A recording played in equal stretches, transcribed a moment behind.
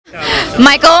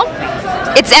Michael,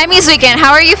 it's Emmys weekend.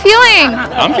 How are you feeling?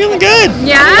 I'm feeling good.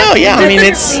 Yeah? I mean,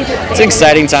 it's an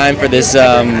exciting time for this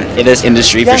this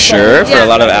industry for sure, for a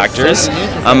lot of actors.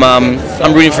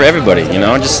 I'm rooting for everybody, you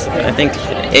know. I think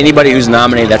anybody who's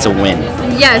nominated, that's a win.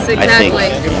 Yes, exactly. I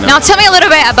think, you know? Now tell me a little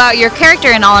bit about your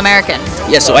character in All American.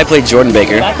 Yeah, so I played Jordan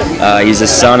Baker. He's the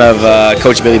son of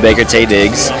Coach Billy Baker, Taye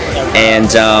Diggs, and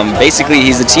basically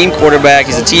he's the team quarterback,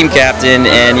 he's the team captain,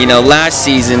 and you know, last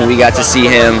season we got to see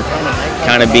him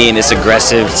kind of being this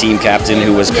aggressive team captain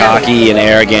who was cocky and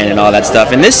arrogant and all that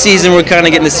stuff. And this season we're kind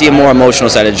of getting to see a more emotional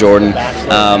side of Jordan.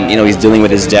 You know, he's dealing with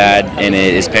his dad and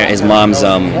his mom's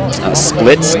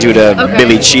splits due to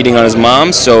Billy cheating on his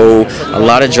mom, so a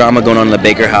lot of drama going on in the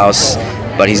Baker house,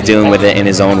 but he's dealing with it in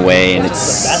his own way, and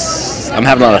I'm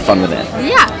having a lot of fun with it.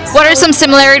 Yeah. What are some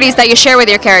similarities that you share with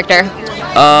your character?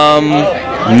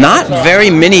 Not very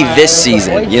many this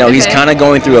season. You know, he's kind of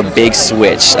going through a big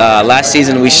switch. Last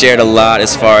season we shared a lot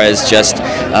as far as just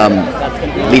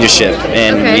leadership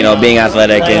and you know, being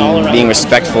athletic and being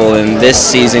respectful. And this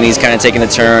season he's kind of taking a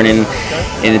turn, and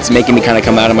it's making me kind of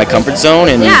come out of my comfort zone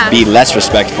and be less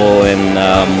respectful and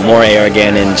more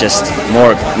arrogant and just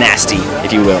more nasty,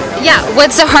 if you will. Yeah.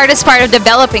 What's the hardest part of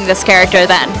developing this character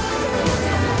then?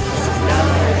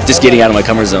 Just getting out of my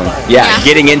comfort zone. Yeah.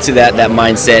 Getting into that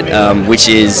mindset, which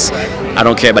is I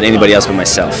don't care about anybody else but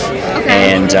myself.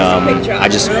 And I'm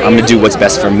gonna do what's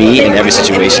best for me in every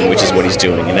situation, which is what he's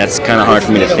doing, and that's kind of hard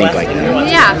for me to think like that.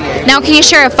 Yeah. Now, can you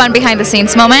share a fun behind the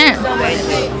scenes moment?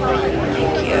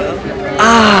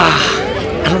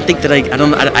 I don't think that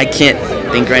I can't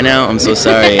think right now. I'm so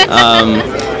sorry.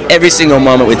 Every single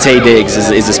moment with Taye Diggs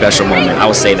is a special moment. I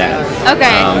will say that.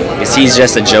 Okay. Because he's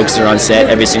just a jokester on set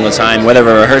every single time. Whether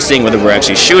we're rehearsing, whether we're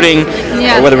actually shooting,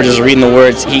 or whether we're just reading the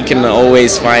words, he can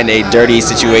always find a dirty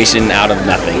situation out of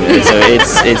nothing. So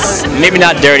it's maybe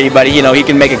not dirty, but you know, he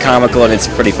can make it comical, and it's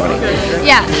pretty funny.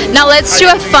 Yeah. Now let's do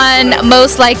a fun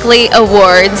Most Likely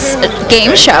Awards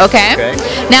game show. Okay.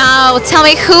 Now tell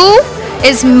me, who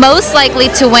is most likely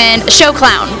to win Show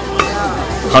Clown?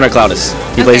 Hunter Cloudis.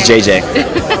 He plays JJ.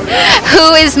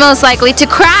 Who is most likely to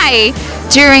cry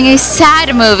during a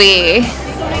sad movie?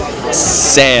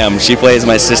 Sam. She plays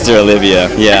my sister Olivia.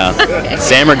 Yeah.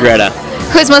 Sam or Greta.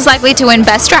 Who is most likely to win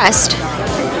Best Dressed?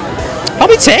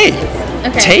 Probably Taye.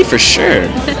 Taye for sure.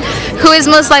 Who is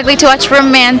most likely to watch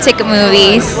romantic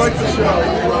movies?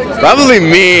 Probably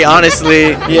me,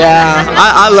 honestly. Yeah.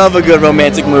 I love a good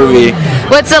romantic movie.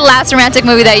 What's the last romantic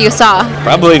movie that you saw?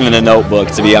 Probably even The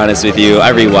Notebook, to be honest with you.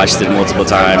 I rewatched it multiple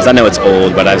times. I know it's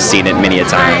old, but I've seen it many a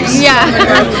times. Yeah.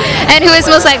 And who is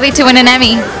most likely to win an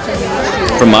Emmy?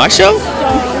 From our show?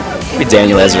 Maybe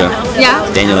Daniel Ezra. Yeah?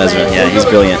 Daniel Ezra, yeah, he's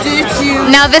brilliant.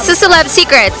 Now this is Celeb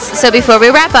Secrets, so before we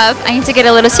wrap up, I need to get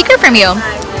a little secret from you.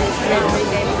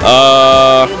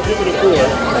 So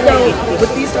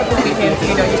with these type of weekends,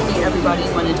 you know, you see everybody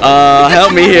wanting to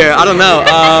help me here. I don't know.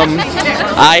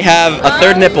 I have a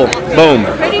third nipple. Boom.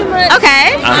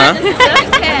 Okay. Uh-huh.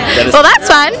 Well, that's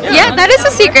fun. Yeah, that is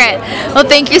a secret. Well,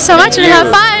 thank you so much and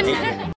have fun.